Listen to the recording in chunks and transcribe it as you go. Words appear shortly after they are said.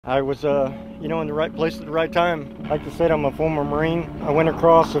I was, in the right place at the right time. Like I said, I'm a former Marine. I went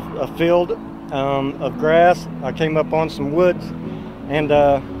across a field of grass. I came up on some woods, and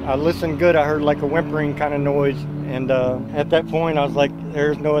I listened good. I heard like a whimpering kind of noise, and at that point I was like,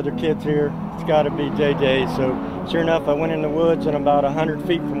 there's no other kids here. It's got to be JJ. So sure enough, I went in the woods, and about 100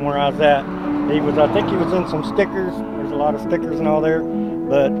 feet from where I was at, I think he was in some stickers. There's a lot of stickers and all there,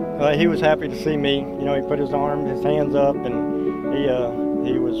 but he was happy to see me. You know, he put his hands up, and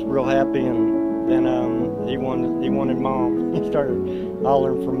he was real happy, and then he wanted mom. He started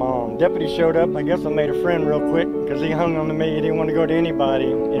hollering for mom. Deputy showed up. I guess I made a friend real quick because he hung on to me. He didn't want to go to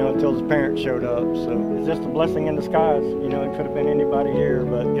anybody, until his parents showed up. So it's just a blessing in disguise. It could have been anybody here,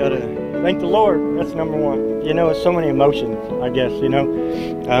 but gotta thank the Lord. That's number one. It's so many emotions, I guess.